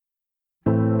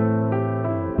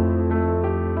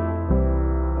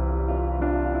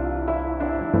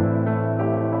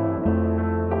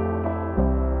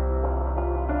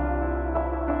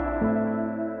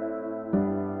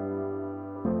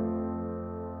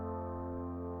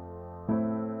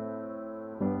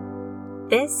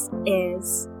This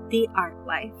is The Art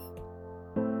Life.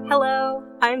 Hello,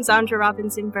 I'm Zandra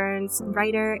Robinson Burns,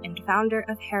 writer and founder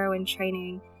of Heroine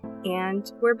Training, and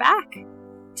we're back.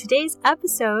 Today's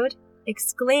episode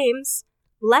exclaims,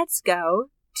 "Let's go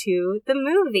to the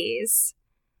movies."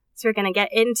 So we're going to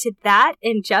get into that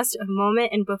in just a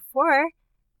moment, and before,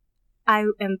 I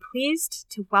am pleased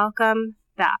to welcome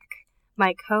back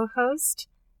my co-host,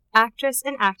 actress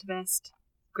and activist,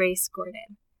 Grace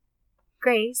Gordon.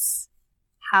 Grace,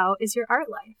 how is your art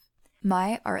life?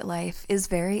 My art life is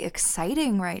very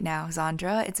exciting right now,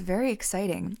 Zandra. It's very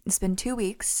exciting. It's been 2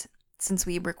 weeks since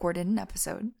we recorded an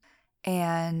episode,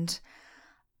 and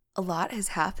a lot has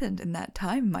happened in that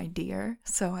time, my dear.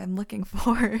 So I'm looking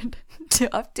forward to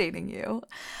updating you.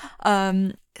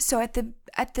 So at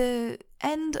the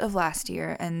end of last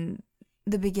year and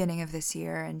the beginning of this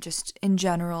year, and just in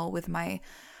general with my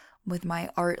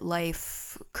art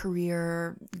life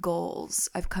career goals,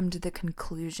 I've come to the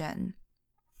conclusion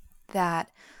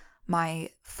that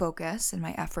my focus and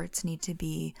my efforts need to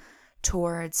be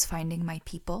towards finding my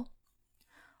people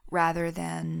rather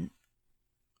than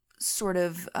sort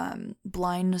of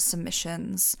blind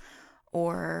submissions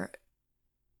or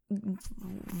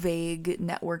vague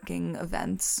networking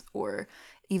events, or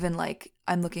even like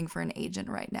I'm looking for an agent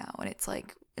right now, and it's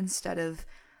like instead of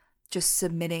just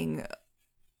submitting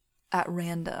at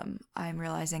random, I'm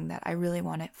realizing that I really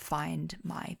want to find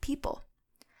my people.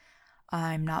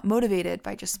 I'm not motivated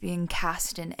by just being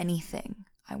cast in anything.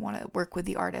 I want to work with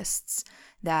the artists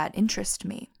that interest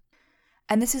me.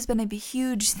 And this has been a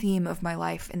huge theme of my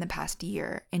life in the past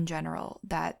year in general,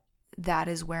 that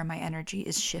is where my energy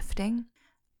is shifting.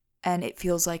 And it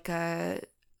feels like a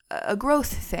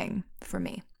growth thing for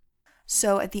me.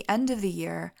 So at the end of the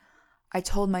year, I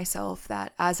told myself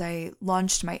that as I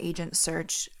launched my agent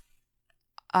search,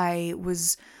 I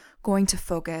was going to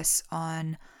focus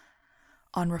on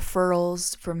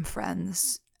referrals from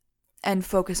friends and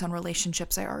focus on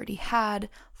relationships I already had,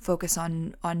 focus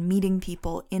on meeting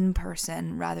people in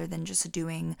person rather than just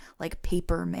doing like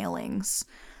paper mailings.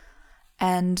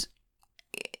 And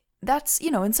that's,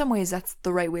 in some ways that's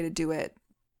the right way to do it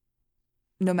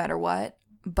no matter what.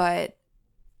 But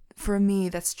for me,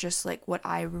 that's just like what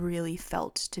I really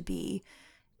felt to be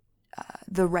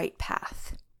the right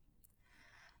path.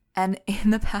 And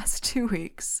in the past 2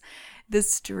 weeks, the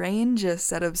strangest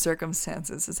set of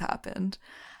circumstances has happened.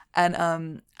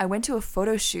 And I went to a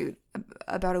photo shoot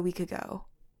about a week ago,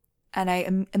 and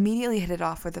I immediately hit it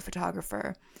off with the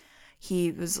photographer.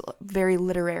 He was very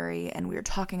literary, and we were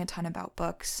talking a ton about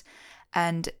books,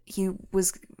 and he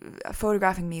was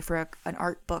photographing me for an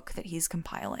art book that he's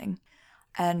compiling.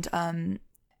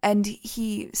 And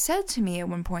he said to me at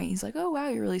one point, he's like, "Oh, wow,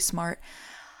 you're really smart."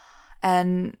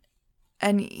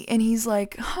 And he's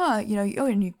like, "Huh,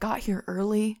 and you got here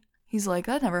early?" He's like,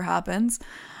 "That never happens."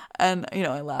 And,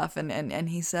 I laugh, and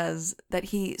he says that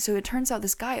so it turns out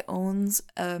this guy owns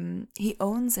an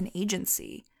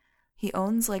agency. He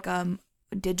owns like a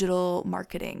digital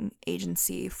marketing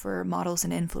agency for models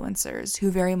and influencers who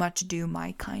very much do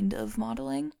my kind of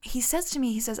modeling. He says to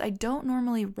me, "I don't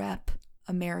normally rep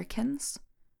Americans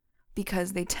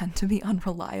because they tend to be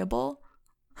unreliable."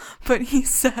 But he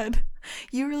said,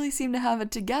 "You really seem to have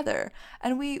it together."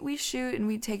 And we shoot and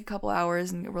we take a couple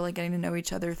hours and we're like getting to know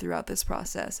each other throughout this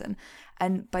process.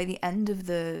 And by the end of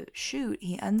the shoot,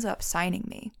 he ends up signing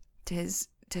me to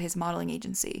his modeling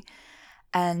agency.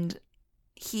 And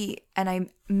I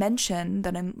mentioned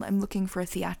that I'm looking for a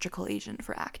theatrical agent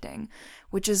for acting,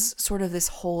 which is sort of this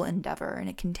whole endeavor, and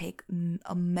it can take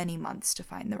many months to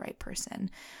find the right person.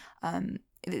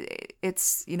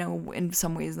 It's, in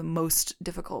some ways the most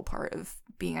difficult part of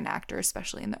being an actor,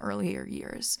 especially in the earlier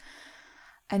years.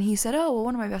 And he said, "Oh, well,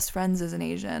 one of my best friends is an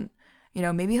agent.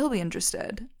 Maybe he'll be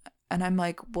interested." And I'm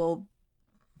like, well,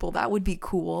 that would be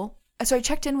cool. So I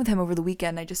checked in with him over the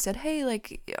weekend. I just said, "Hey,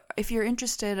 like, if you're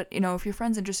interested, if your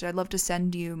friend's interested, I'd love to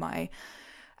send you my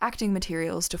acting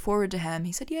materials to forward to him."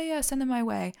 He said, yeah, send them my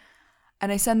way.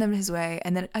 And I send them his way,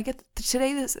 and then I get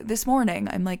this morning,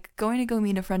 I'm like going to go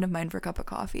meet a friend of mine for a cup of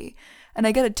coffee, and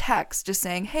I get a text just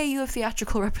saying, "Hey, you have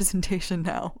theatrical representation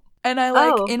now." And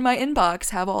I in my inbox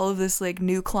have all of this like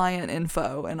new client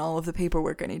info and all of the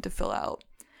paperwork I need to fill out.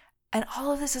 And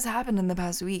all of this has happened in the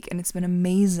past week, and it's been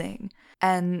amazing.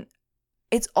 And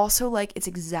it's also like it's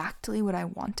exactly what I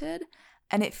wanted,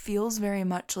 and it feels very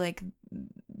much like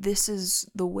this is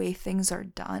the way things are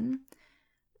done.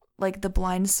 Like the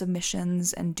blind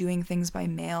submissions and doing things by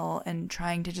mail and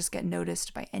trying to just get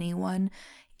noticed by anyone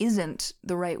isn't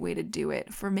the right way to do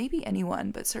it for maybe anyone,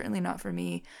 but certainly not for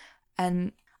me.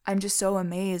 And I'm just so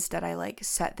amazed that I like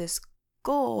set this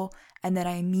goal and then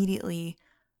I immediately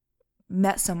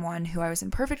met someone who I was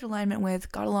in perfect alignment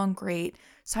with, got along great,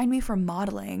 signed me for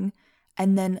modeling,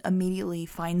 and then immediately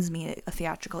finds me a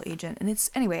theatrical agent. And it's,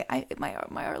 anyway, my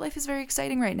art life is very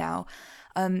exciting right now.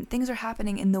 Things are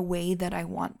happening in the way that I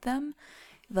want them.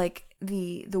 Like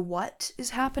the what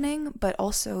is happening, but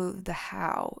also the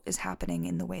how is happening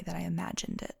in the way that I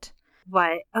imagined it.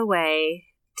 What a way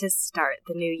to start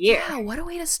the new year. Yeah, what a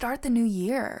way to start the new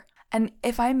year. And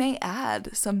if I may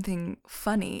add something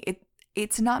funny,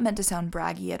 it's not meant to sound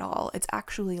braggy at all. It's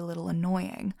actually a little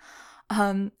annoying.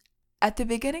 At the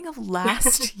beginning of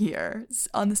last year,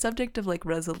 on the subject of like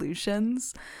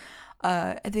resolutions,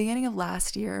 at the beginning of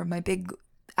last year, my big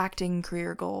acting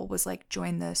career goal was like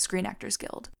join the Screen Actors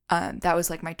Guild. That was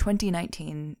like my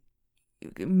 2019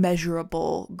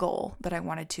 measurable goal that I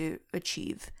wanted to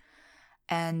achieve.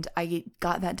 And I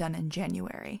got that done in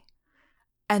January.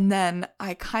 And then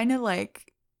I kind of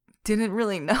like didn't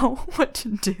really know what to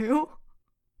do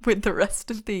with the rest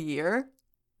of the year.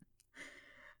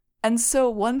 And so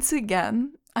once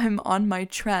again, I'm on my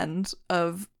trend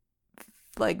of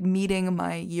like meeting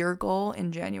my year goal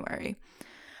in January.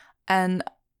 And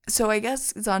so I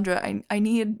guess, Zandra, I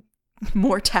need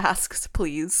more tasks,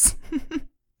 please.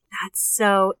 That's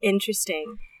so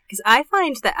interesting. Because I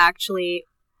find that actually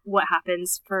what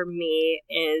happens for me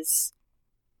is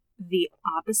the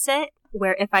opposite,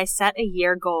 where if I set a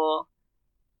year goal,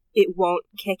 it won't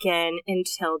kick in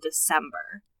until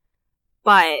December.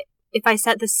 But if I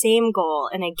set the same goal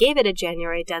and I gave it a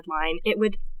January deadline, it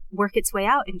would work its way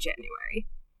out in January.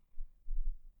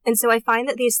 And so I find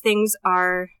that these things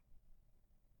are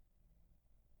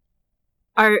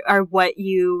what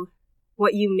you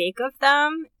make of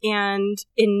them, and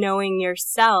in knowing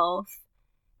yourself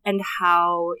and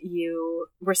how you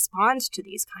respond to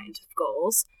these kinds of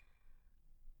goals,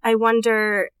 I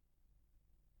wonder,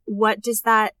 what does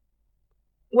that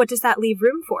leave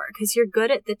room for? Because you're good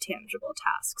at the tangible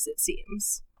tasks, it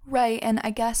seems. Right, and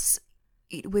I guess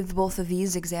with both of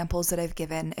these examples that I've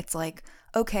given, it's like,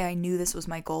 okay, I knew this was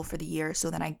my goal for the year,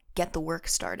 so then I get the work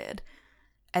started.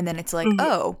 And then it's like,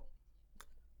 oh,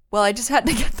 well, I just had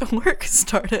to get the work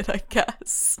started, I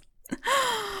guess.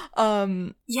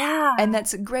 Yeah. And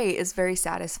that's great. It's very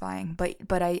satisfying.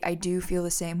 But I do feel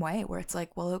the same way, where it's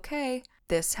like, well, okay,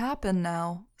 this happened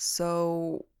now,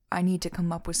 so I need to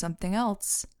come up with something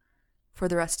else for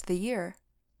the rest of the year.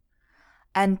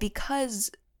 And because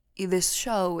this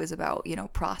show is about,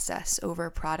 process over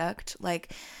product,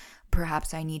 like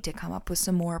perhaps I need to come up with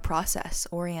some more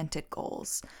process-oriented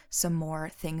goals, some more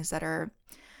things that are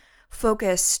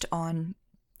focused on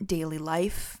daily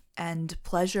life and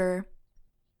pleasure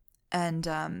and,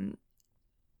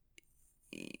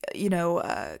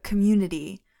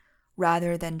 community,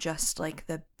 rather than just like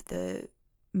the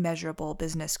measurable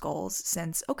business goals,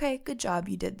 since, okay, good job,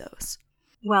 you did those.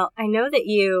 Well, I know that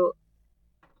you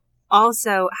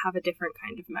also have a different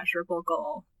kind of measurable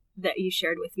goal that you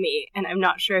shared with me, and I'm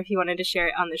not sure if you wanted to share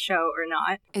it on the show or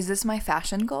not. Is this my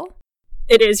fashion goal?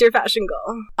 It is your fashion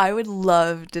goal. I would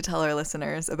love to tell our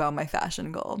listeners about my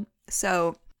fashion goal.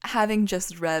 So, having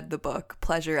just read the book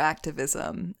Pleasure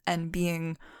Activism and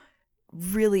being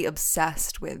really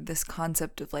obsessed with this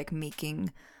concept of like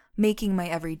making my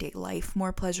everyday life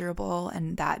more pleasurable,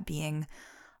 and that being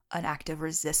an act of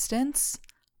resistance,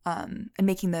 and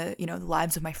making the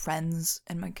lives of my friends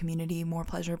and my community more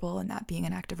pleasurable, and that being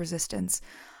an act of resistance,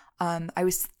 I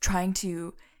was trying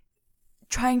to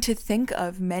think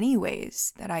of many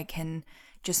ways that I can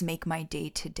just make my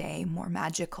day-to-day more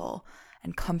magical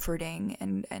and comforting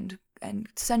and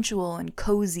sensual and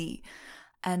cozy.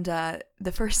 And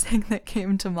the first thing that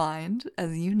came to mind,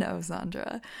 as you know,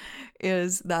 Zandra,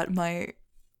 is that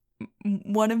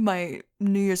one of my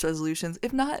New Year's resolutions,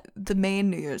 if not the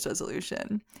main New Year's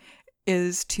resolution,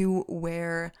 is to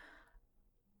wear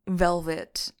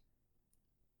velvet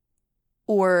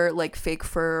or like fake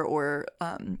fur or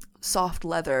soft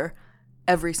leather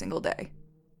every single day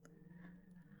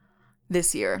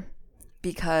this year,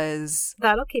 because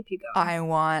that'll keep you going. I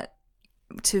want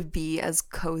to be as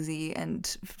cozy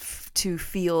and to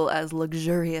feel as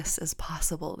luxurious as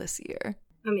possible this year.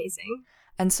 Amazing.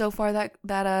 And so far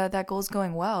that goal's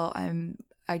going well.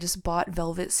 I just bought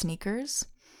velvet sneakers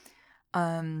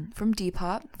from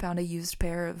Depop, found a used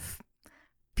pair of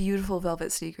beautiful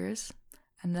velvet sneakers,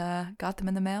 and got them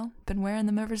in the mail. Been wearing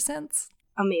them ever since.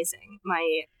 Amazing.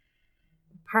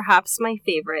 Perhaps my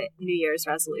favorite New Year's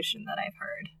resolution that I've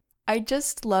heard. I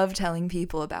just love telling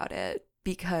people about it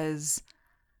because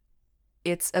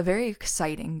it's a very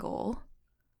exciting goal,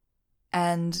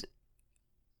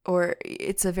 or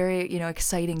it's a very,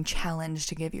 exciting challenge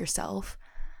to give yourself.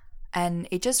 And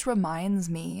it just reminds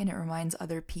me, and it reminds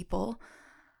other people,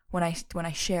 when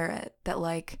I share it, that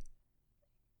like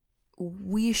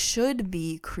we should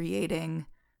be creating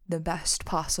the best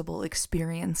possible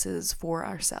experiences for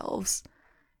ourselves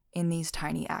in these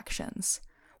tiny actions.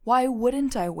 Why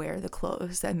wouldn't I wear the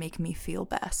clothes that make me feel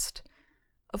best?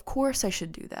 Of course I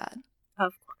should do that.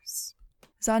 Of course.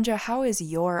 Zandra, how is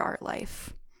your art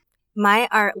life? My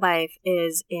art life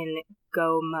is in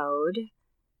go mode.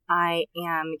 I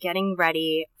am getting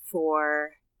ready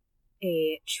for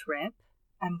a trip.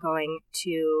 I'm going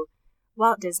to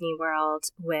Walt Disney World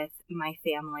with my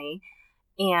family,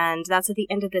 and that's at the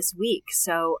end of this week.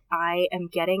 So I am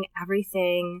getting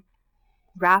everything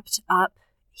wrapped up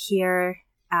here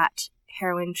at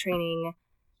Heroine Training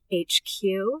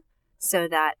HQ so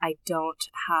that I don't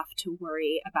have to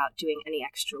worry about doing any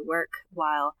extra work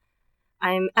while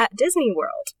I'm at Disney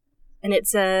World. And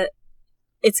it's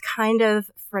kind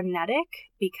of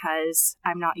frenetic because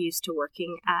I'm not used to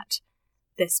working at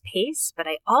this pace, but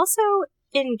I also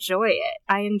enjoy it.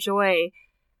 I enjoy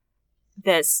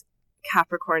this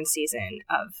Capricorn season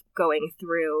of going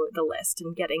through the list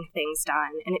and getting things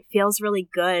done. And it feels really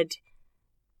good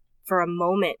for a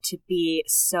moment to be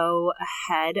so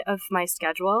ahead of my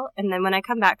schedule. And then when I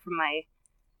come back from my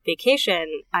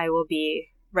vacation, I will be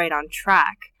right on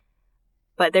track.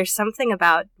 But there's something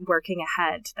about working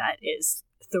ahead that is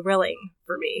thrilling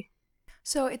for me.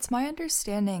 So it's my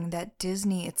understanding that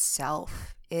Disney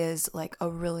itself is like a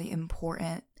really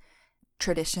important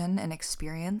tradition and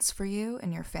experience for you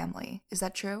and your family. Is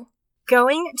that true?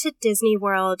 Going to Disney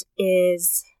World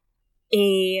is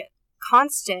a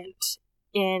constant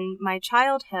in my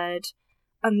childhood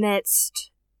amidst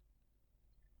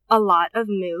a lot of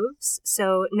moves.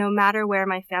 So no matter where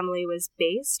my family was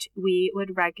based, we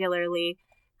would regularly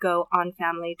go on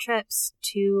family trips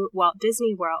to Walt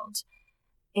Disney World.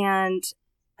 And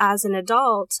as an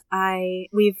adult,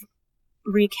 we've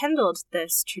rekindled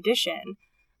this tradition.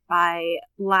 By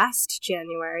last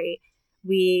January,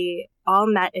 we all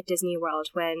met at Disney World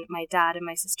when my dad and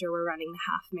my sister were running the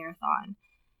half marathon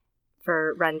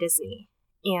for Run Disney.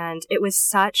 And it was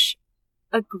such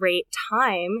a great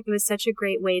time. It was such a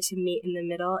great way to meet in the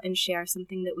middle and share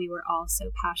something that we were all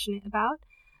so passionate about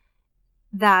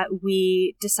that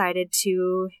we decided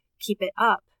to keep it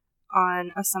up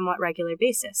on a somewhat regular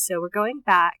basis. So we're going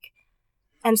back.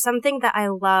 And something that I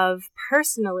love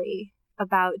personally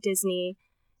about Disney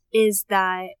is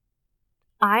that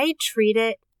I treat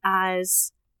it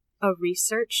as a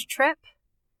research trip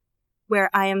where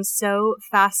I am so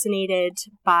fascinated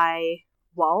by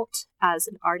Walt as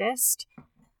an artist,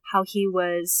 how he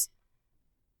was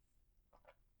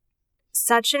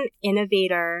such an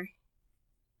innovator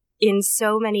in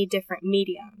so many different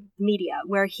media,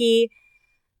 where he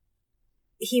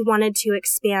wanted to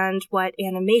expand what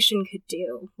animation could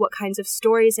do, what kinds of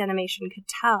stories animation could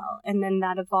tell, and then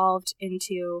that evolved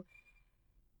into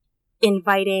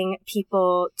inviting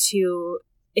people to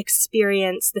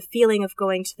experience the feeling of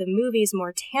going to the movies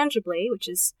more tangibly, which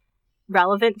is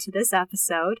relevant to this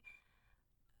episode,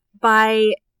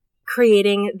 by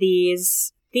creating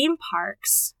these theme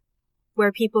parks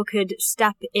where people could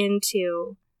step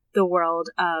into the world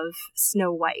of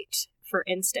Snow White, for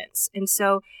instance. And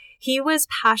so he was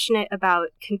passionate about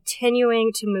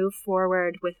continuing to move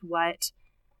forward with what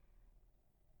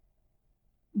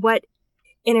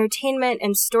entertainment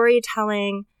and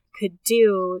storytelling could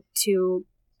do to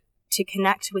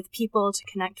connect with people, to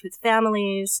connect with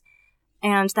families.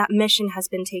 And that mission has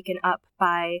been taken up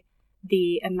by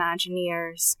the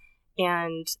Imagineers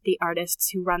and the artists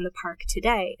who run the park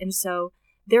today. And so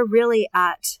they're really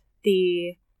at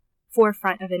the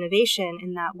forefront of innovation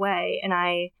in that way. And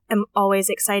I am always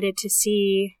excited to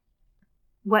see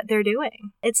what they're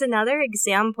doing. It's another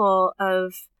example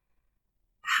of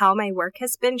how my work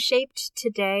has been shaped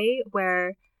today,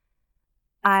 where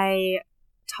I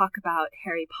talk about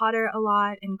Harry Potter a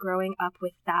lot and growing up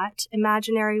with that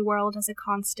imaginary world as a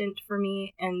constant for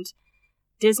me. And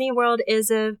Disney World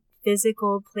is a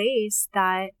physical place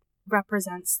that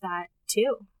represents that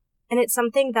too. And it's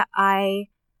something that I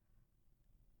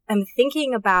am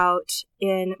thinking about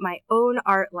in my own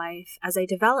art life as I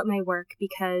develop my work,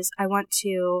 because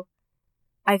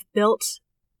I've built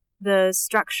the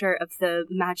structure of the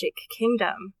magic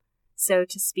kingdom, so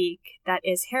to speak, that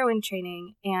is Heroine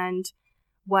Training. And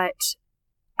what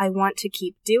I want to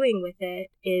keep doing with it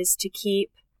is to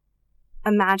keep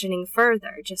imagining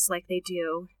further, just like they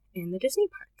do in the Disney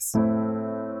parks.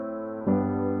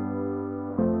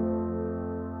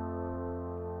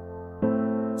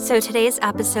 So today's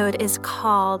episode is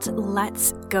called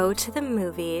Let's Go to the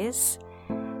Movies.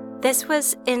 This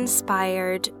was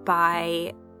inspired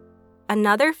by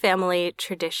another family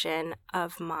tradition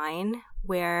of mine,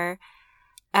 where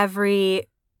every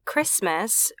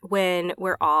Christmas, when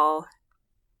we're all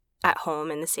at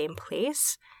home in the same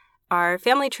place, our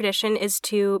family tradition is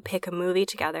to pick a movie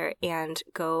together and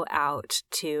go out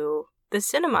to the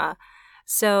cinema.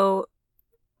 So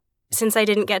since I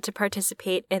didn't get to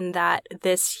participate in that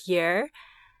this year,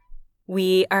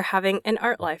 we are having an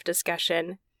Art Life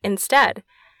discussion instead.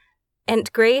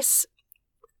 And Grace,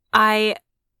 I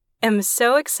am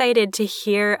so excited to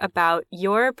hear about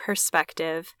your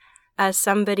perspective as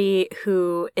somebody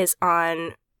who is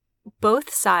on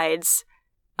both sides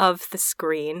of the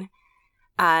screen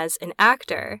as an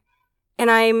actor.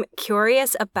 And I'm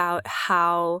curious about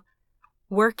how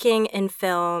working in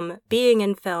film, being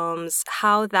in films,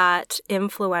 how that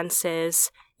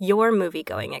influences your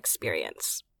movie-going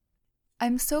experience.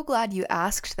 I'm so glad you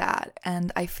asked that,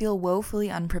 and I feel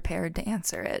woefully unprepared to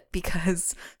answer it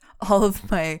because all of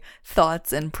my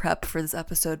thoughts and prep for this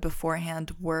episode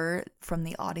beforehand were from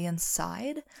the audience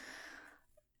side.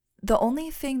 The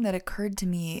only thing that occurred to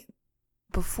me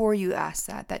before you asked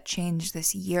that changed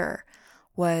this year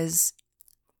was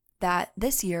that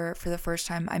this year, for the first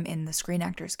time, I'm in the Screen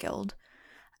Actors Guild,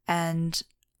 and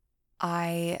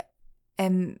I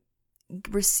am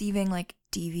receiving like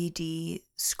DVD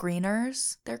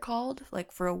screeners, they're called,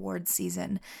 like for awards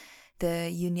season.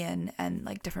 The union and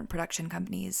like different production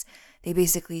companies, they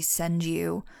basically send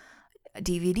you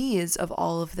DVDs of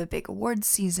all of the big awards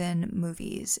season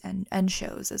movies and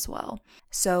shows as well.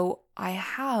 So I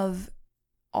have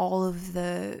all of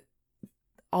the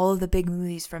big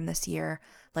movies from this year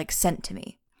like sent to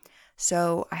me.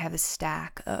 So I have a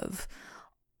stack of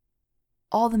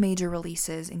all the major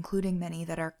releases, including many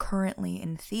that are currently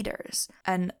in theaters.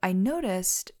 And I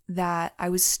noticed that I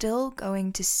was still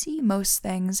going to see most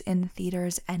things in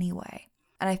theaters anyway.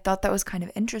 And I thought that was kind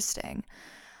of interesting.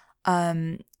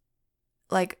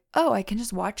 Like, oh, I can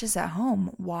just watch this at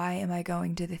home. Why am I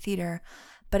going to the theater?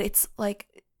 But it's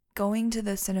like going to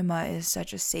the cinema is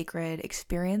such a sacred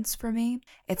experience for me.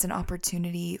 It's an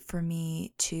opportunity for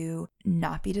me to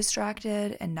not be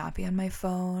distracted and not be on my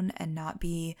phone and not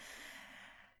be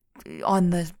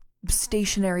on the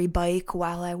stationary bike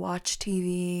while I watch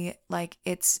TV. Like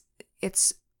it's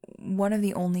one of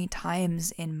the only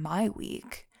times in my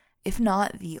week, if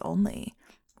not the only,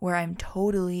 where I'm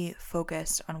totally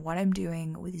focused on what I'm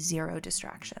doing with zero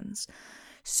distractions.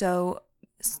 So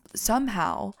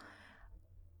somehow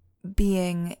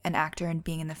being an actor and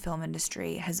being in the film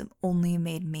industry has only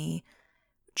made me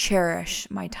cherish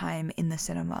my time in the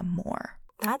cinema more.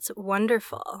 That's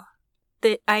wonderful.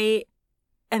 I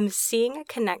am seeing a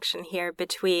connection here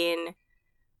between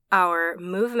our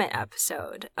movement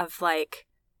episode of like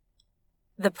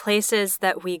the places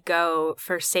that we go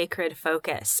for sacred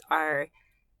focus are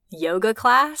yoga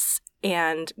class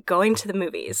and going to the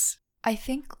movies. I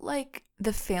think like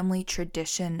the family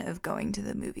tradition of going to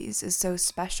the movies is so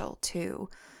special too,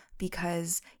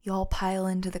 because you all pile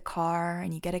into the car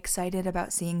and you get excited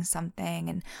about seeing something,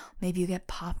 and maybe you get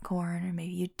popcorn or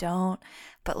maybe you don't,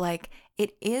 but like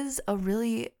it is a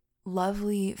really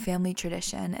lovely family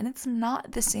tradition, and it's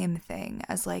not the same thing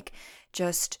as like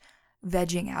just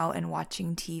vegging out and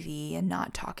watching TV and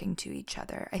not talking to each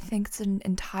other. I think it's an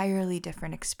entirely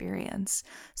different experience.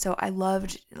 So I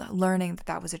loved learning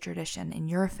that was a tradition in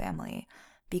your family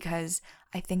because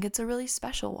I think it's a really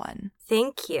special one.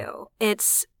 Thank you.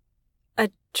 It's a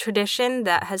tradition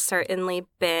that has certainly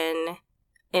been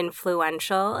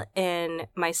influential in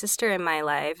my sister and my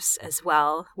lives as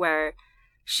well, where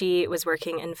she was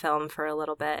working in film for a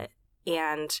little bit,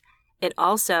 and it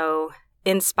also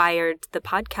inspired the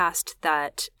podcast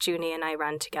that Junie and I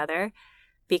run together,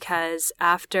 because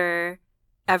after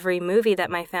every movie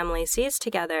that my family sees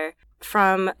together,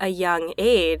 from a young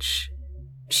age,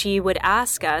 she would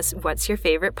ask us, "What's your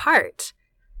favorite part?"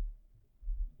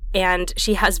 And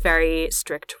she has very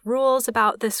strict rules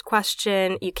about this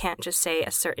question. You can't just say a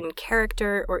certain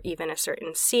character or even a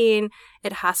certain scene.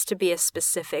 It has to be a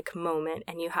specific moment,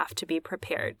 and you have to be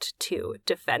prepared to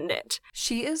defend it.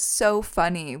 She is so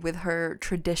funny with her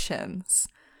traditions.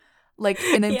 Like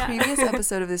in a previous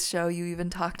episode of this show, you even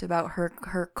talked about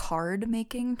her card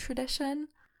making tradition.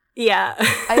 Yeah.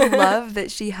 I love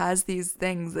that she has these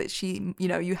things that she,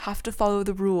 you have to follow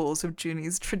the rules of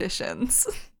Junie's traditions.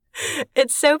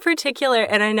 It's so particular,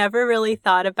 and I never really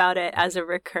thought about it as a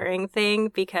recurring thing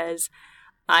because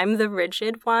I'm the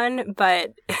rigid one,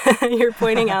 but you're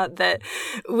pointing out that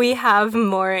we have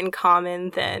more in common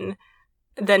than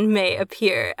may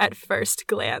appear at first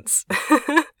glance.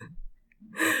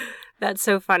 That's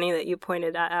so funny that you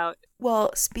pointed that out.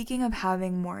 Well, speaking of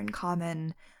having more in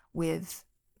common with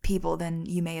people than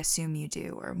you may assume you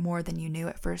do, or more than you knew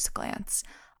at first glance,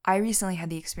 I recently had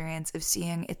the experience of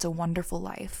seeing It's a Wonderful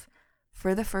Life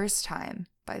for the first time,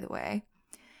 by the way,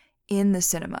 in the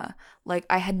cinema. Like,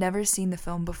 I had never seen the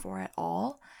film before at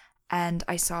all, and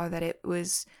I saw that it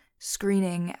was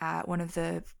screening at one of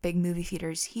the big movie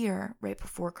theaters here right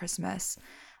before Christmas.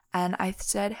 And I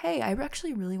said, hey, I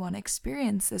actually really want to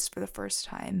experience this for the first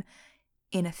time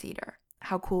in a theater.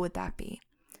 How cool would that be?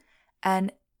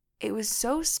 And it was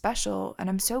so special, and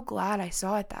I'm so glad I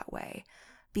saw it that way,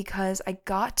 because I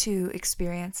got to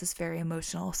experience this very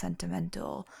emotional,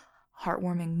 sentimental,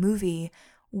 heartwarming movie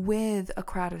with a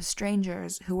crowd of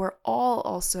strangers who were all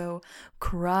also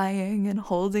crying and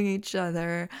holding each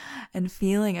other and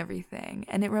feeling everything.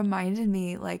 And it reminded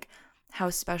me, like, how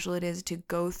special it is to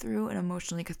go through an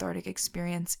emotionally cathartic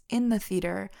experience in the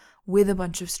theater with a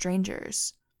bunch of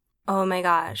strangers. Oh my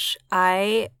gosh.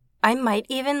 I might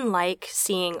even like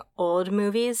seeing old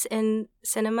movies in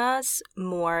cinemas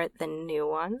more than new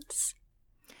ones.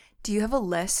 Do you have a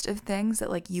list of things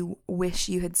that, like, you wish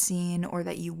you had seen or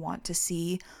that you want to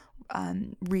see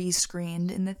re-screened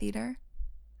in the theater?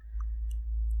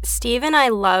 Steve and I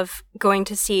love going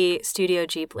to see Studio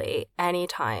Ghibli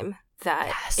anytime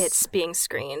that it's being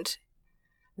screened.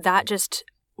 That just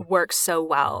works so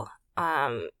well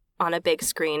on a big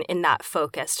screen in that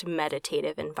focused,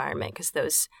 meditative environment, because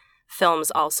those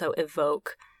films also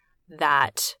evoke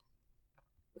that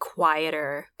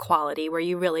quieter quality where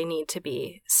you really need to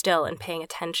be still and paying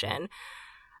attention.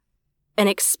 An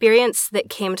experience that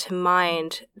came to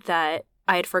mind that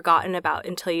I had forgotten about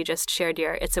until you just shared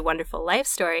your It's a Wonderful Life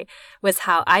story was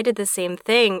how I did the same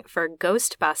thing for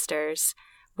Ghostbusters.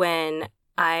 When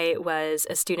I was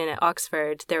a student at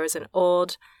Oxford, there was an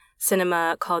old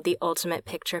cinema called the Ultimate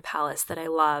Picture Palace that I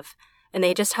love, and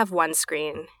they just have one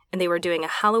screen. And they were doing a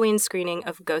Halloween screening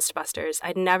of Ghostbusters.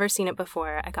 I'd never seen it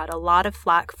before. I got a lot of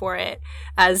flack for it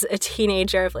as a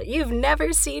teenager of like, you've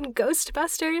never seen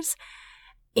Ghostbusters?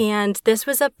 And this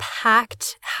was a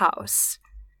packed house,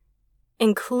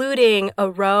 including a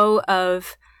row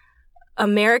of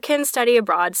American study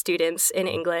abroad students in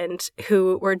England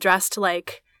who were dressed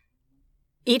like,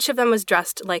 each of them was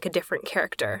dressed like a different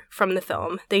character from the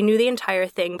film. They knew the entire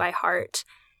thing by heart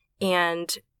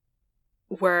and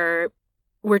were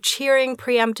cheering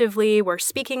preemptively, we're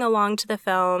speaking along to the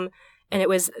film, and it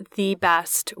was the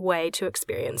best way to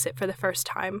experience it for the first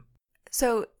time.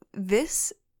 So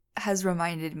this has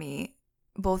reminded me,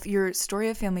 both your story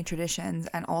of family traditions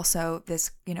and also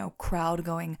this, crowd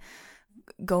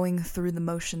going through the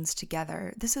motions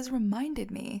together. This has reminded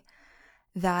me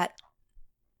that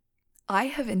I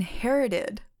have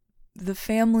inherited the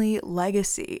family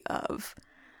legacy of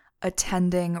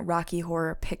attending Rocky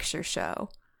Horror Picture Show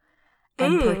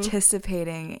and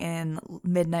participating in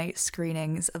midnight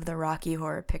screenings of the Rocky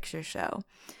Horror Picture Show.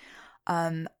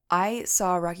 I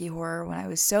saw Rocky Horror when I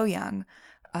was so young,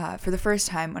 for the first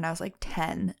time when I was like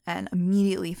 10, and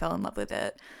immediately fell in love with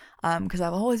it, because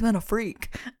I've always been a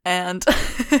freak. And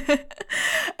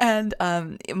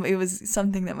it was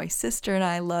something that my sister and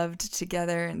I loved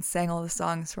together and sang all the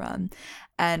songs from.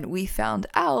 And we found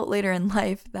out later in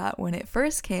life that when it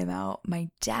first came out, my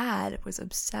dad was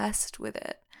obsessed with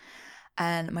it.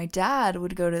 And my dad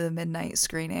would go to the midnight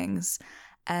screenings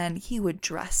and he would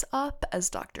dress up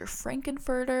as Dr.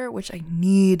 Frankenfurter, which I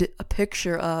need a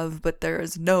picture of, but there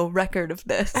is no record of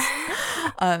this.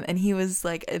 And he was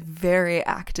like a very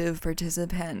active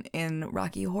participant in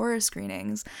Rocky Horror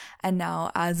screenings. And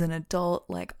now as an adult,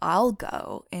 like, I'll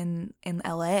go in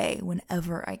LA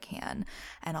whenever I can,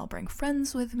 and I'll bring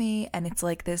friends with me. And it's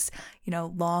like this,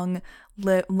 long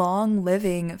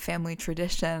living family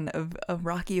tradition of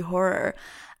Rocky Horror.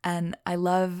 And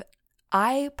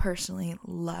I personally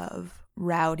love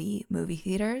rowdy movie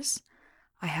theaters.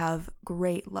 I have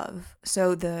great love.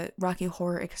 So the Rocky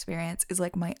Horror experience is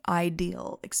like my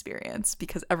ideal experience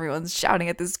because everyone's shouting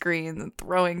at the screens and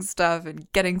throwing stuff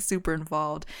and getting super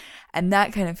involved. And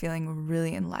that kind of feeling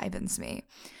really enlivens me.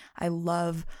 I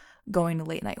love going to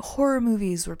late night horror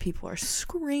movies where people are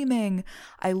screaming.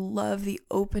 I love the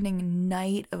opening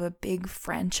night of a big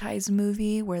franchise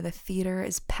movie where the theater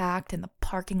is packed and the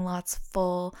parking lot's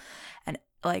full and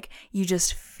like you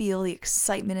just feel the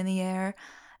excitement in the air.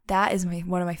 That is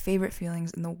one of my favorite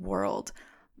feelings in the world.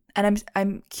 And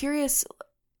I'm curious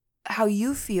how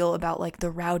you feel about like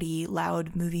the rowdy,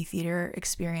 loud movie theater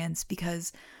experience,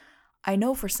 because I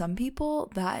know for some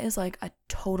people that is like a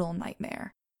total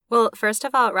nightmare. Well, first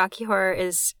of all, Rocky Horror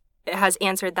has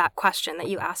answered that question that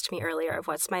you asked me earlier of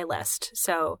what's my list.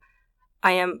 So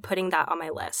I am putting that on my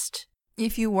list.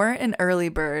 If you weren't an early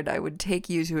bird, I would take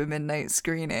you to a midnight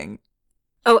screening.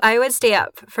 Oh, I would stay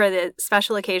up for the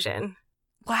special occasion.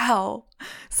 Wow.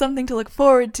 Something to look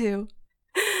forward to.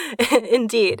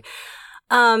 Indeed.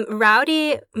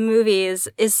 Rowdy movies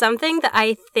is something that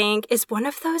I think is one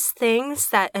of those things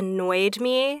that annoyed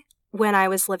me when I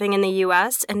was living in the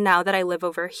US, and now that I live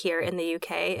over here in the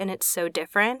UK and it's so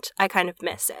different, I kind of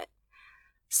miss it.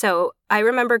 So I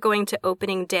remember going to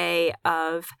opening day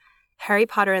of Harry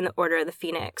Potter and the Order of the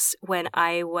Phoenix when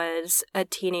I was a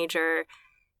teenager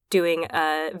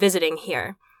visiting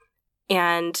here.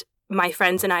 And my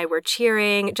friends and I were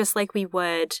cheering just like we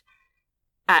would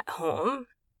at home.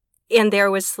 And there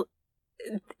were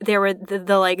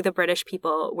the British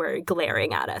people were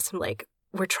glaring at us and like,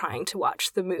 we're trying to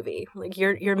watch the movie. Like,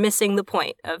 you're missing the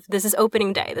point of this is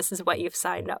opening day. This is what you've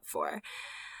signed up for.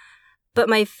 But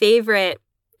my favorite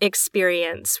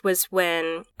experience was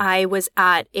when I was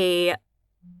at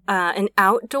an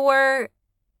outdoor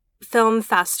film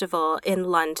festival in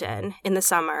London in the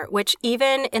summer, which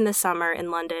even in the summer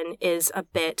in London is a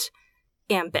bit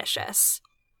ambitious.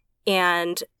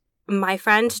 And my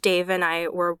friend Dave and I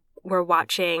were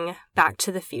watching Back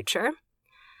to the Future.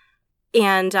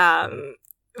 And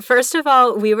first of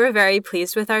all, we were very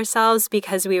pleased with ourselves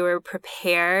because we were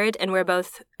prepared, and we're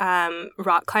both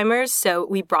rock climbers, so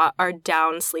we brought our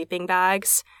down sleeping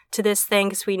bags to this thing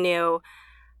because we knew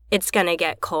it's gonna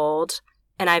get cold.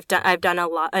 And I've done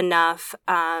enough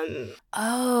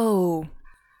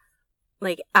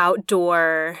like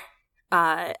outdoor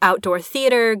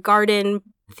theater, garden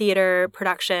theater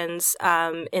productions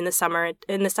in the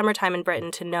summertime in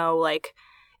Britain to know like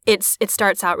it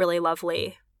starts out really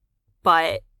lovely,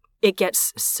 but it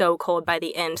gets so cold by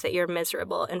the end that you're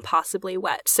miserable and possibly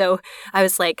wet. So I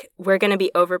was like, we're going to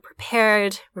be over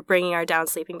prepared. We're bringing our down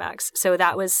sleeping bags. So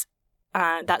that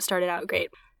started out great.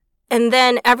 And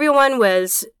then everyone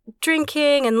was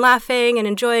drinking and laughing and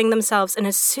enjoying themselves. And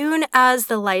as soon as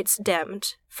the lights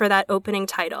dimmed for that opening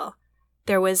title,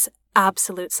 there was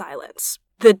absolute silence.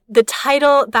 The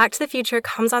title, Back to the Future,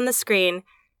 comes on the screen,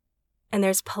 and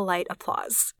there's polite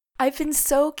applause. I've been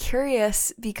so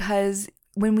curious because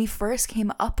when we first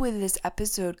came up with this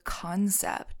episode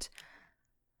concept,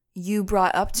 you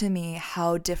brought up to me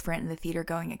how different the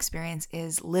theater-going experience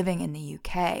is living in the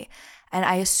UK, and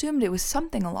I assumed it was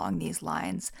something along these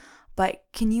lines. But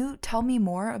can you tell me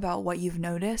more about what you've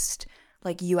noticed,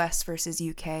 like US versus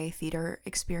UK theater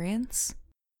experience?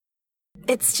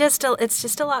 It's just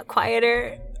a lot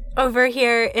quieter over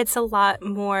here. It's a lot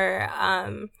more.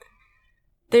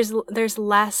 There's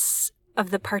less of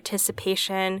the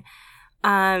participation.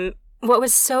 What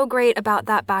was so great about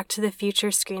that Back to the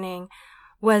Future screening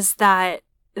was that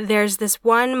there's this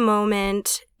one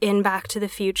moment in Back to the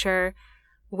Future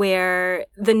where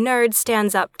the nerd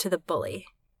stands up to the bully,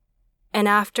 and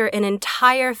after an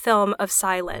entire film of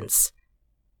silence,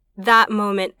 that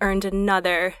moment earned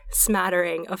another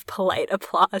smattering of polite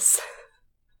applause.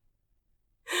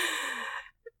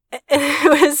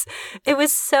 It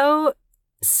was so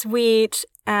sweet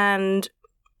and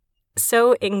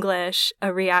so English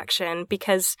a reaction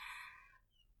because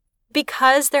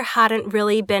there hadn't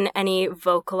really been any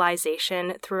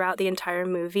vocalization throughout the entire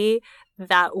movie.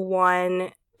 That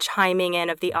one chiming in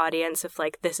of the audience of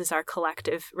like, this is our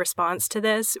collective response to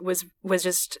this was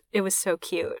just, it was so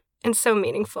cute and so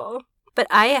meaningful. But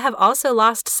I have also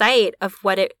lost sight of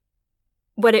what it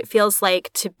feels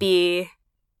like to be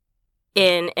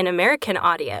in an American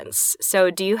audience. So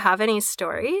do you have any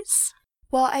stories?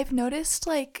 Well, I've noticed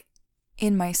like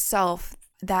in myself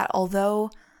that although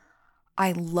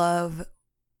I love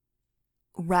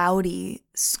rowdy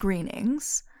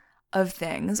screenings of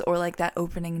things or like that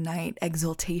opening night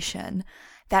exultation,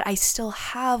 that I still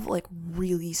have like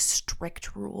really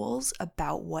strict rules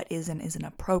about what is and isn't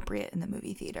appropriate in the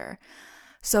movie theater.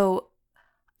 So,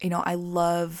 I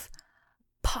love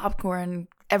popcorn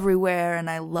everywhere, and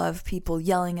I love people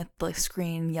yelling at the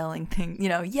screen, yelling things,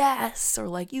 yes, or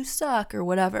like you suck or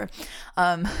whatever.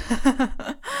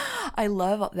 I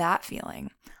love that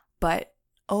feeling. But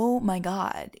oh my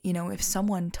God, if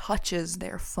someone touches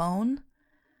their phone,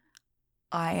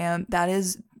 that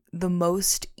is the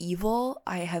most evil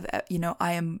I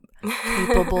am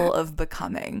capable of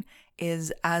becoming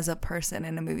is as a person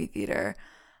in a movie theater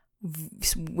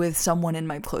with someone in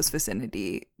my close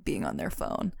vicinity being on their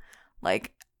phone.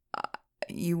 Like,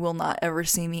 you will not ever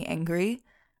see me angry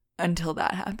until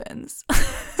that happens.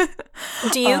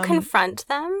 Do you confront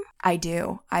them? I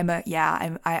do. I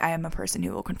am a person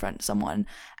who will confront someone,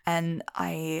 and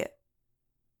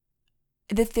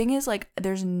the thing is, like,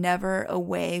 there's never a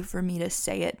way for me to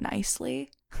say it nicely.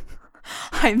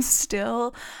 I'm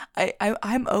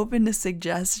open to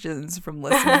suggestions from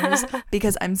listeners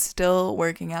because I'm still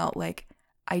working out, like,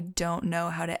 I don't know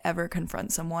how to ever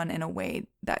confront someone in a way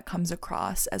that comes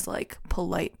across as like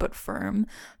polite but firm,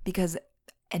 because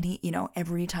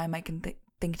every time I can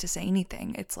think to say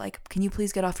anything, it's like, can you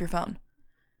please get off your phone?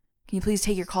 Can you please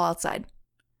take your call outside?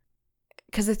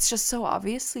 Because it's just so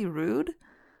obviously rude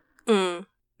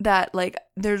that like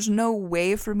there's no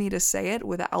way for me to say it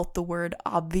without the word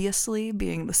obviously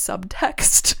being the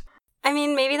subtext. I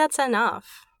mean, maybe that's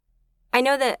enough. I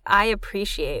know that I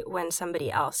appreciate when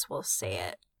somebody else will say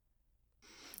it.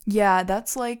 Yeah,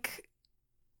 that's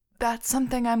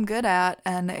something I'm good at,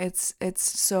 and it's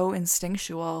so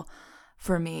instinctual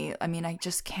for me. I mean, I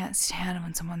just can't stand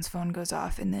when someone's phone goes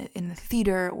off in the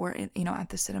theater or at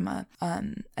the cinema.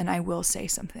 And I will say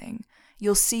something.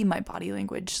 You'll see my body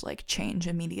language like change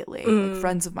immediately. Like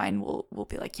friends of mine will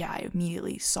be like, "Yeah, I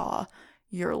immediately saw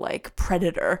your like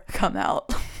predator come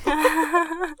out."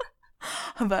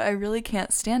 But I really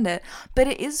can't stand it. But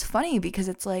it is funny because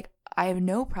it's like I have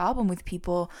no problem with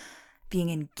people being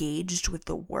engaged with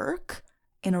the work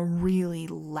in a really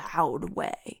loud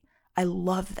way. I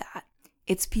love that.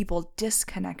 It's people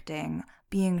disconnecting,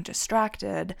 being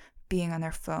distracted, being on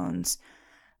their phones,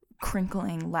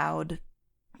 crinkling loud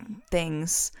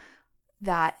things.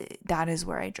 That is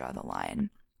where I draw the line.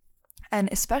 And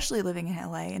especially living in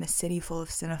LA, in a city full of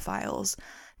cinephiles,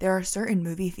 there are certain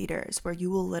movie theaters where you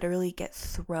will literally get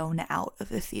thrown out of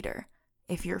the theater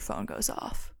if your phone goes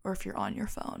off or if you're on your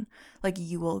phone. Like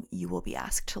you will be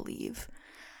asked to leave.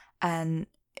 And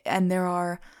there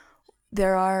are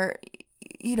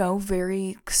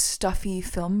very stuffy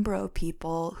film bro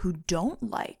people who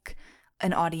don't like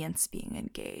an audience being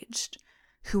engaged,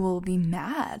 who will be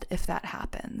mad if that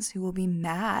happens, who will be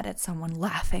mad at someone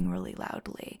laughing really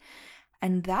loudly.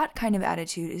 And that kind of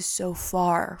attitude is so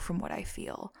far from what I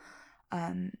feel.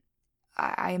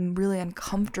 I'm really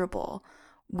uncomfortable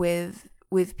with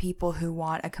people who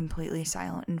want a completely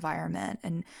silent environment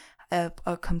and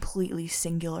a completely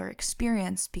singular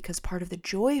experience, because part of the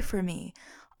joy for me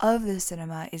of the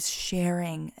cinema is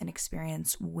sharing an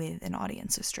experience with an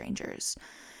audience of strangers.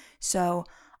 So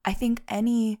I think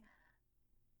any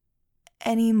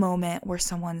moment where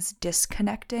someone's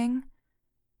disconnecting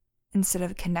instead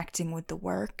of connecting with the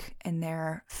work and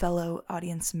their fellow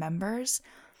audience members,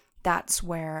 that's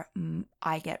where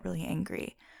I get really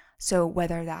angry. So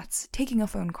whether that's taking a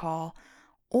phone call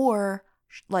or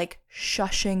like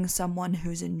shushing someone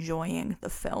who's enjoying the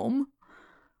film,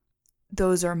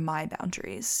 those are my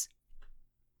boundaries.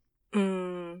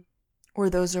 Or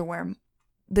those are where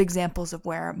the examples of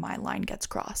where my line gets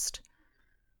crossed.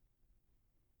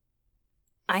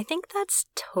 I think that's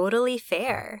totally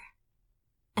fair.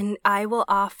 And I will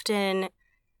often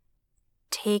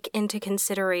take into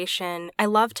consideration, I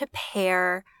love to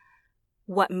pair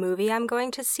what movie I'm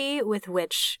going to see with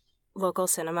which local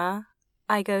cinema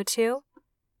I go to.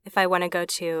 If I want to go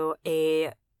to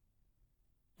an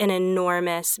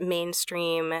enormous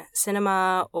mainstream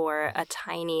cinema or a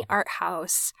tiny art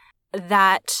house,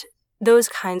 those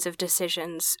kinds of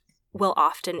decisions will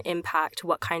often impact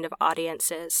what kind of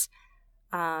audiences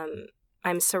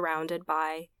I'm surrounded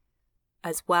by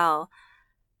as well.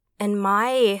 And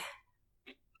my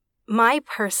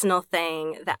personal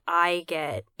thing that I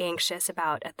get anxious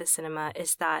about at the cinema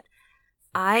is that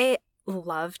I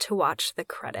love to watch the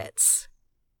credits.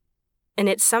 And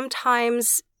it's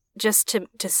sometimes just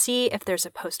to see if there's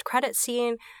a post-credit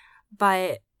scene,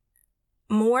 but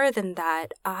more than that,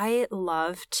 I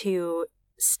love to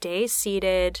stay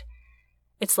seated.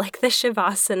 It's like the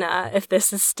Shavasana, if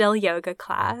this is still yoga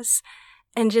class,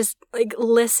 and just like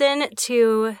listen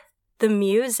to the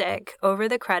music over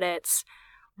the credits,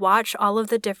 watch all of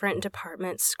the different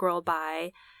departments scroll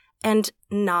by, and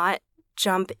not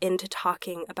jump into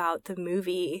talking about the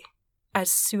movie as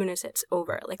soon as it's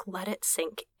over. Like, let it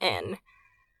sink in.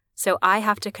 So I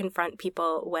have to confront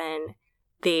people when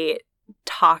they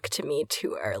talk to me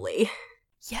too early.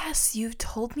 Yes, you've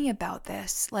told me about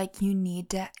this. Like, you need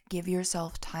to give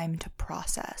yourself time to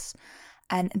process.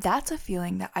 And that's a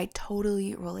feeling that I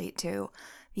totally relate to,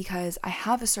 because I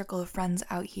have a circle of friends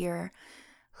out here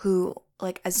who,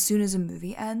 like, as soon as a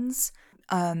movie ends,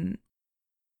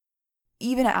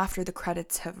 even after the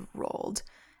credits have rolled,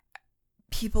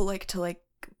 people like to,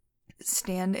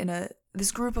 stand in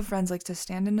this group of friends likes to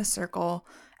stand in a circle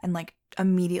and,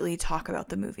 immediately talk about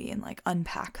the movie and,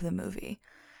 unpack the movie.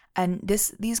 And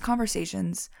these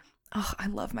conversations, I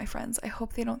love my friends. I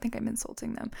hope they don't think I'm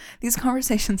insulting them. These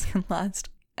conversations can last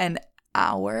an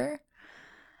hour.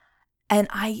 And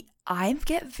I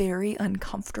get very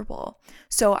uncomfortable.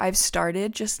 So I've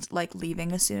started just,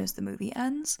 leaving as soon as the movie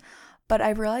ends. But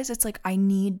I've realized it's, I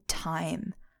need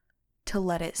time to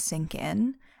let it sink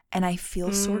in And I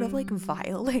feel sort of like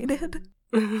violated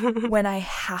when I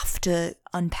have to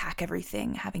unpack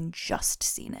everything having just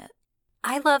seen it.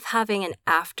 I love having an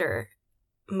after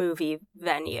movie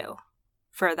venue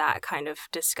for that kind of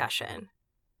discussion.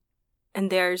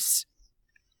 And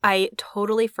I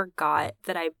totally forgot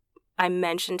that I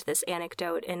mentioned this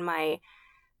anecdote in my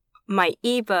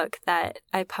ebook that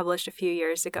I published a few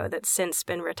years ago that's since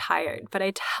been retired. But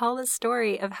I tell the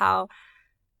story of how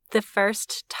the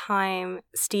first time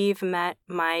Steve met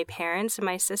my parents and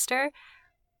my sister,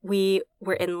 we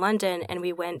were in London and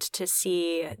we went to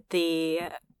see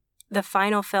the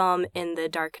final film in the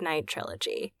Dark Knight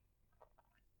trilogy.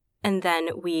 And then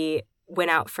we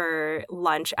went out for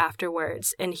lunch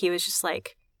afterwards, and he was just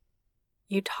like,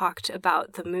 you talked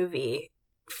about the movie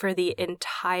for the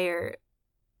entire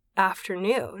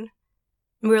afternoon.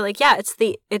 And we were like, yeah, it's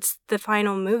the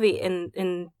final movie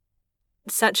in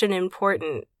such an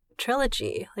important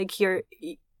trilogy. Like, you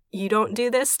don't do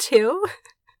this too?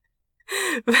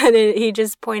 But he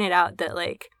just pointed out that,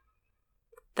 like,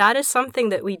 that is something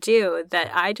that we do that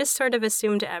I just sort of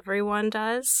assumed everyone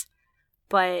does,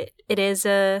 but it is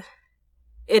a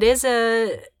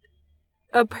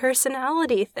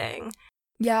personality thing.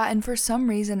 Yeah, and for some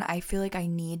reason, I feel like I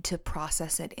need to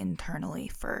process it internally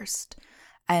first.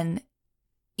 And,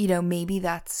 maybe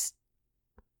that's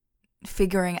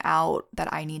figuring out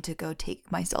that I need to go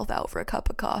take myself out for a cup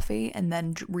of coffee and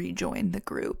then rejoin the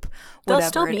group. They'll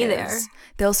still be there.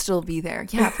 They'll still be there.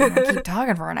 Yeah, if I'm gonna keep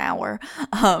talking for an hour.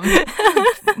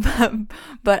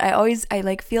 But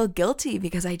I feel guilty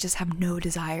because I just have no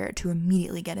desire to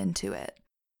immediately get into it.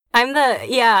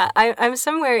 I'm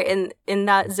somewhere in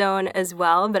that zone as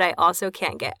well, but I also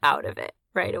can't get out of it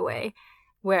right away.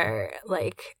 Where,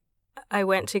 like, I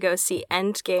went to go see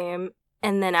Endgame,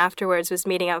 and then afterwards was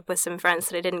meeting up with some friends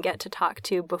that I didn't get to talk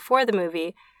to before the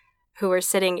movie, who were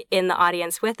sitting in the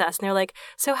audience with us. And they're like,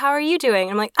 so how are you doing?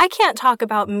 And I'm like, I can't talk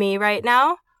about me right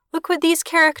now. Look what these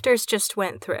characters just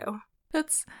went through.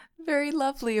 That's very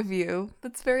lovely of you.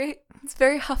 It's very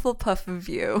Hufflepuff of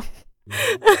you.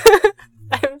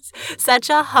 I'm such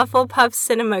a Hufflepuff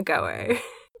cinema goer.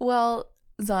 Well,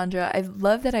 Zandra, I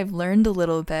love that I've learned a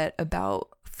little bit about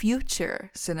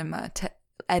future cinema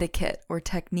etiquette or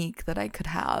technique that I could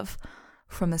have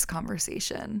from this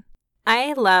conversation.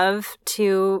 I love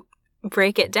to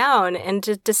break it down and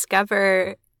to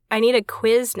discover, I need a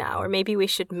quiz now, or maybe we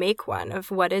should make one of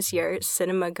what is your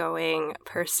cinema-going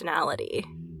personality.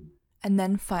 And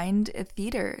then find a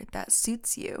theater that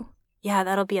suits you. Yeah,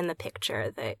 that'll be in the picture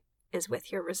that is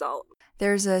with your result.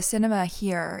 There's a cinema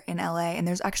here in LA, and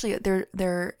there's actually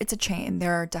it's a chain.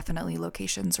 There are definitely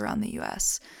locations around the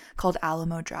US called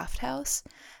Alamo Drafthouse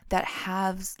that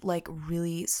have like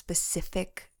really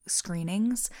specific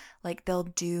screenings. Like they'll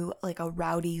do like a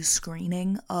rowdy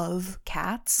screening of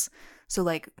Cats. So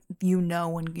like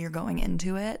when you're going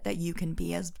into it that you can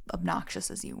be as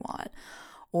obnoxious as you want.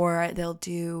 Or they'll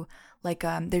do like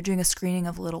they're doing a screening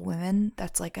of Little Women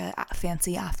that's like a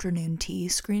fancy afternoon tea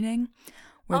screening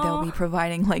where they'll be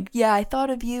providing like, yeah, I thought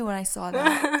of you when I saw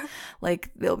that.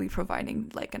 Like they'll be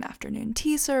providing like an afternoon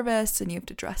tea service and you have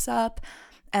to dress up.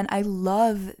 And I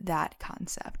love that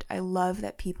concept. I love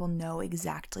that people know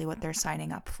exactly what they're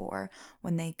signing up for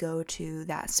when they go to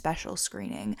that special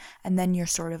screening. And then you're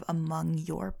sort of among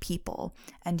your people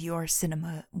and your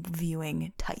cinema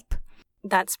viewing type.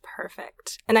 That's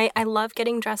perfect. And I love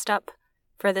getting dressed up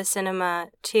for the cinema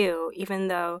too, even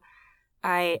though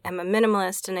I am a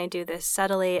minimalist and I do this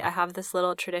subtly. I have this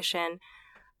little tradition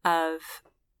of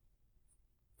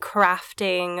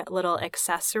crafting little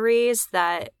accessories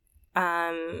that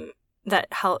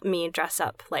help me dress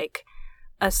up like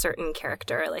a certain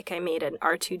character. Like I made an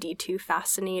R2-D2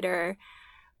 fascinator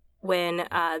when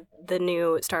the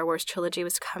new Star Wars trilogy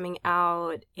was coming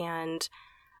out, and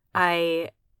I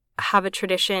have a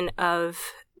tradition of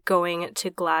going to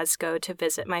Glasgow to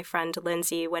visit my friend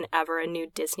Lindsay whenever a new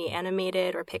Disney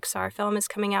animated or Pixar film is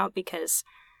coming out, because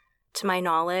to my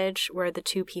knowledge, we're the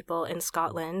two people in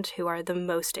Scotland who are the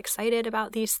most excited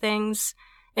about these things.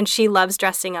 And she loves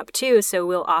dressing up too, so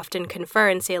we'll often confer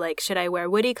and say, like, should I wear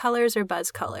Woody colors or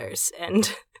Buzz colors?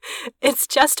 And it's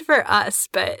just for us,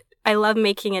 but I love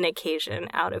making an occasion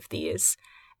out of these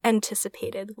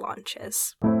anticipated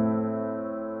launches.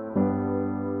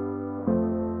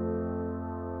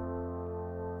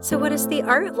 So what is the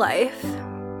art life?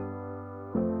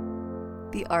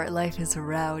 The art life is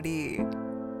rowdy.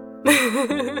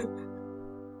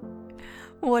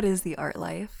 What is the art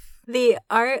life? The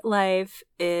art life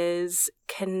is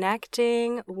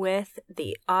connecting with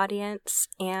the audience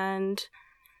and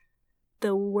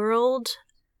the world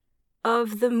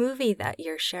of the movie that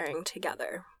you're sharing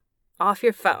together. off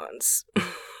your phones.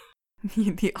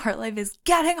 The art life is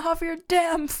getting off your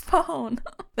damn phone.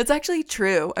 That's actually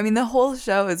true. I mean, the whole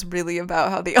show is really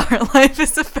about how the art life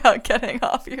is about getting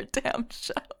off your damn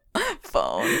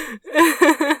phone.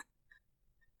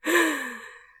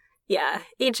 Yeah,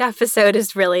 each episode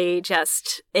is really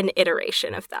just an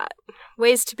iteration of that.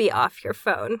 Ways to be off your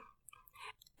phone.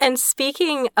 And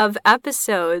speaking of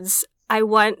episodes, I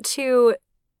want to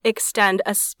extend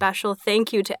a special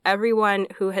thank you to everyone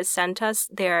who has sent us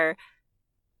their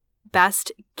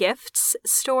best gifts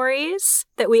stories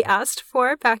that we asked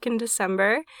for back in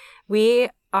December. We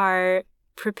are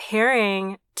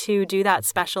preparing to do that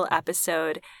special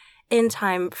episode in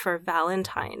time for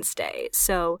Valentine's Day.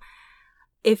 So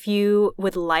if you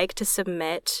would like to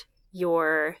submit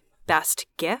your best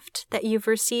gift that you've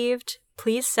received,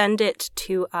 please send it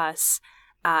to us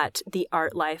at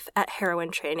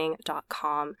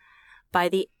theartlife@heroinetraining.com by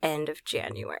the end of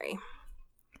January.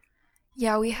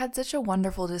 Yeah, we had such a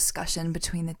wonderful discussion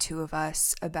between the two of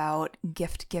us about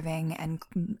gift giving and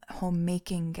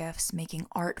homemaking gifts, making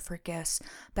art for gifts,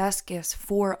 best gifts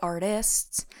for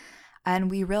artists.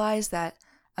 And we realized that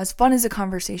as fun as a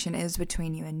conversation is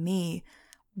between you and me,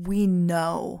 we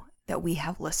know that we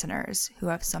have listeners who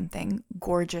have something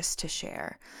gorgeous to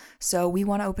share. So we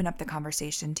want to open up the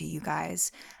conversation to you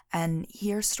guys and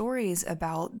hear stories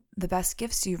about the best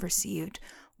gifts you've received,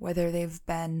 whether they've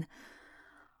been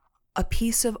a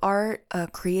piece of art, a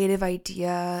creative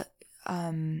idea,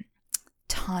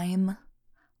 time,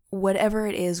 whatever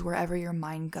it is, wherever your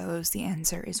mind goes, the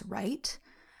answer is right.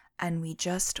 And we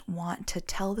just want to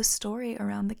tell the story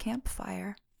around the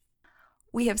campfire.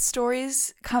 We have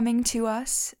stories coming to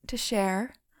us to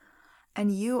share,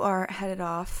 and you are headed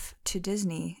off to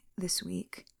Disney this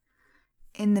week.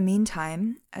 In the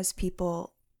meantime, as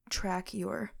people track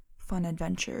your fun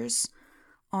adventures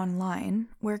online,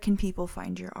 where can people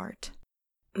find your art?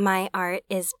 My art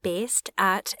is based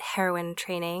at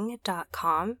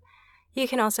heroinetraining.com. You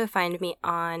can also find me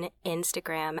on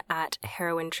Instagram at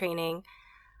heroinetraining.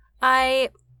 I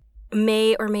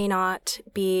may or may not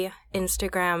be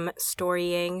Instagram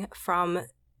storying from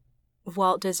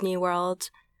Walt Disney World.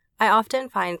 I often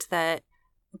find that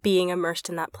being immersed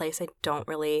in that place, I don't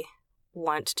really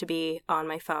want to be on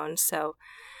my phone. So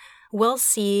we'll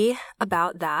see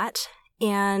about that.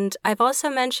 And I've also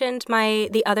mentioned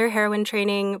the other Heroine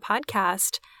Training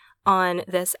podcast on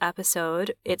this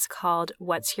episode. It's called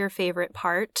What's Your Favorite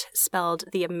Part? Spelled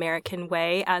the American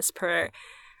way as per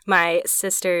my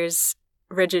sister's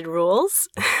rigid rules.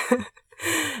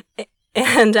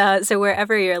 And so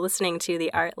wherever you're listening to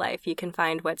The Art Life, you can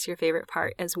find What's Your Favorite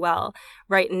Part as well.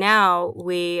 Right now,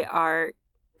 we are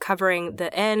covering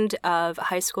the end of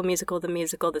High School Musical,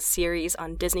 the series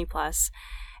on Disney+.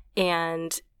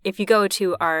 And if you go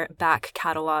to our back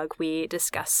catalog, we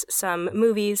discuss some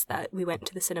movies that we went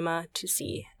to the cinema to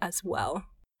see as well.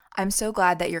 I'm so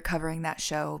glad that you're covering that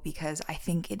show because I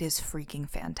think it is freaking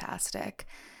fantastic.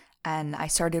 And I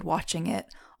started watching it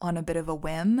on a bit of a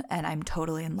whim, and I'm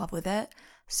totally in love with it.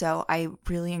 So I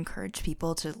really encourage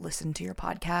people to listen to your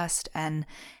podcast. And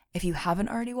if you haven't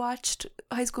already watched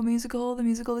High School Musical,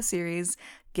 the series,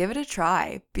 give it a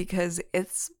try because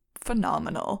it's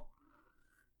phenomenal.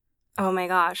 Oh my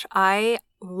gosh, I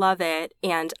love it.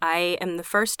 And I am the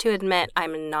first to admit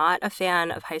I'm not a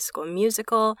fan of High School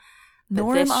Musical.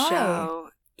 Nor am I.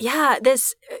 Yeah,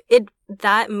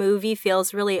 that movie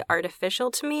feels really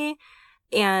artificial to me.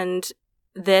 And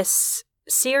this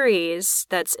series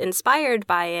that's inspired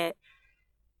by it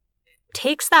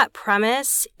takes that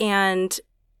premise and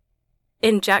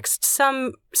injects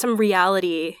some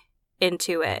reality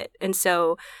into it. And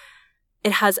so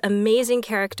it has amazing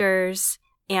characters.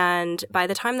 And by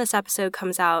the time this episode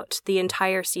comes out, the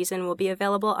entire season will be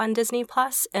available on Disney+.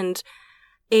 And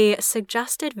a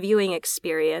suggested viewing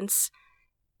experience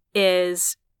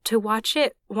is to watch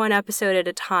it one episode at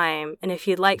a time. And if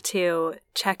you'd like to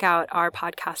check out our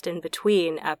podcast in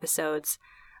between episodes,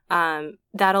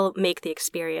 that'll make the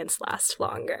experience last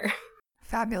longer.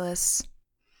 Fabulous.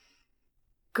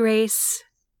 Grace,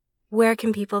 where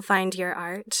can people find your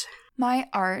art? My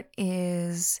art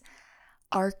is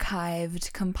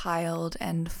archived, compiled,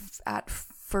 and at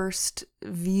first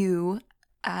view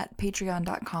at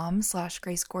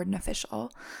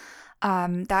patreon.com/GraceGordonOfficial.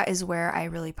 That is where I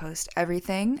really post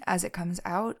everything as it comes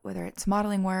out, whether it's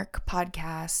modeling work,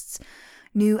 podcasts,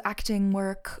 new acting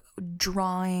work,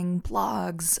 drawing,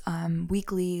 blogs,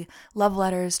 weekly love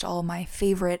letters to all my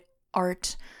favorite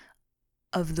art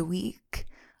of the week.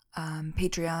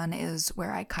 Patreon is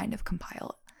where I kind of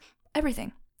compile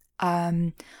everything.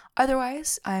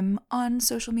 Otherwise, I'm on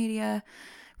social media,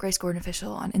 Grace Gordon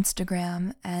Official on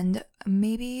Instagram, and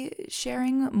maybe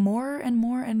sharing more and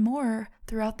more and more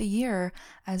throughout the year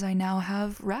as I now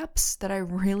have reps that I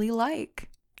really like.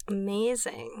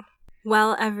 Amazing.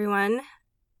 Well, everyone,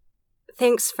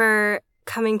 thanks for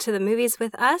coming to the movies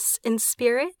with us in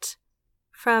spirit.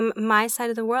 From my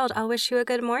side of the world, I'll wish you a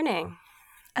good morning.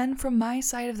 And from my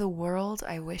side of the world,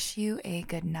 I wish you a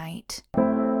good night.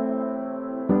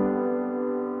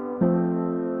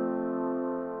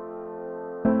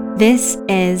 This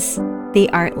is The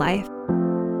Art Life,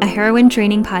 a heroine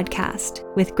training podcast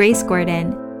with Grace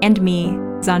Gordon and me,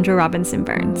 Zandra Robinson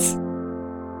Burns.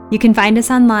 You can find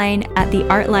us online at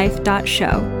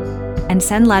theartlife.show and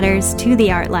send letters to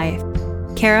The Art Life,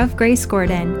 care of Grace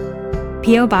Gordon,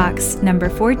 P.O. Box number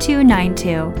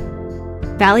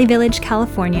 4292, Valley Village,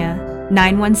 California,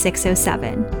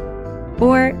 91607,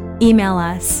 or email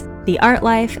us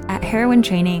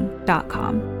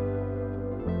theartlife@heroinetraining.com.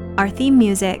 Our theme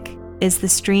music is The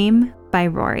Stream by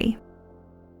Rory.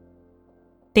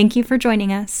 Thank you for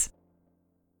joining us.